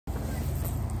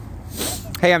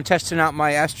Hey, I'm testing out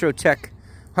my astrotech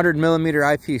 100mm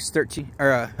eyepiece,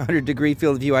 100 degree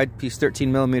field of view eyepiece,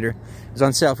 13mm. It's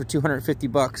on sale for 250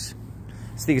 bucks.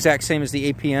 It's the exact same as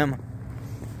the APM.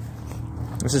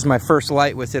 This is my first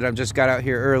light with it. I've just got out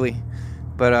here early,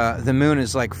 but the moon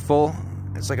is like full.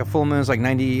 It's like a full moon. It's like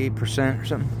 98% or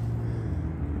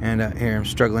something. And here I'm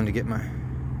struggling to get my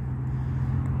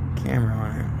camera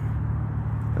on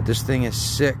it. But this thing is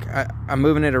sick. I'm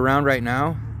moving it around right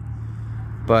now,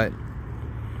 but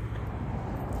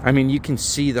I mean, you can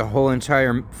see the whole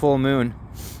entire full moon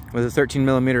with a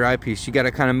 13mm eyepiece. You got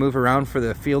to kind of move around for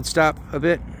the field stop a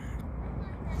bit.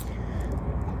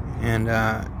 And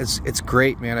it's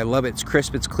great, man. I love it. It's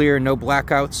crisp, it's clear, no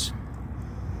blackouts.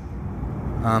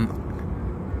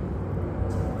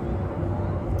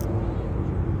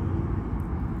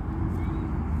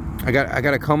 I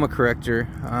got a coma corrector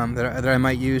that I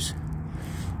might use,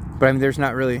 but I mean, there's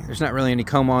not really any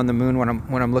coma on the moon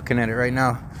when I'm looking at it right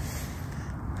now.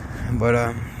 But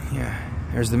yeah,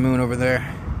 there's the moon over there.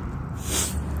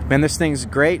 Man, this thing's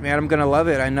great, man. I'm gonna love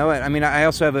it. I know it. I mean, I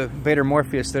also have a Vader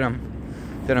Morpheus that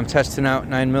I'm testing out,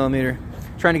 9mm,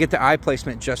 trying to get the eye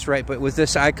placement just right. But with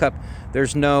this eye cup,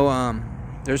 there's no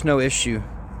issue.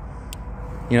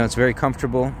 You know, it's very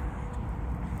comfortable.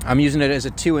 I'm using it as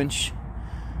a 2-inch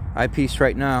eyepiece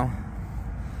right now.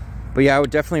 But yeah, I would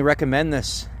definitely recommend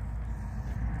this.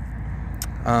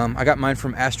 I got mine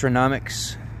from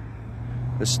Astronomics,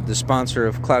 the sponsor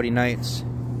of Cloudy Nights.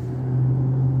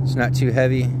 It's not too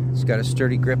heavy. It's got a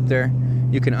sturdy grip there.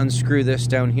 You can unscrew this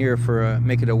down here for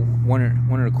make it a 1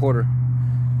 1/4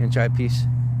 inch eyepiece.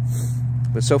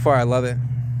 But so far I love it.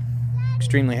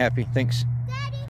 Extremely happy. Thanks.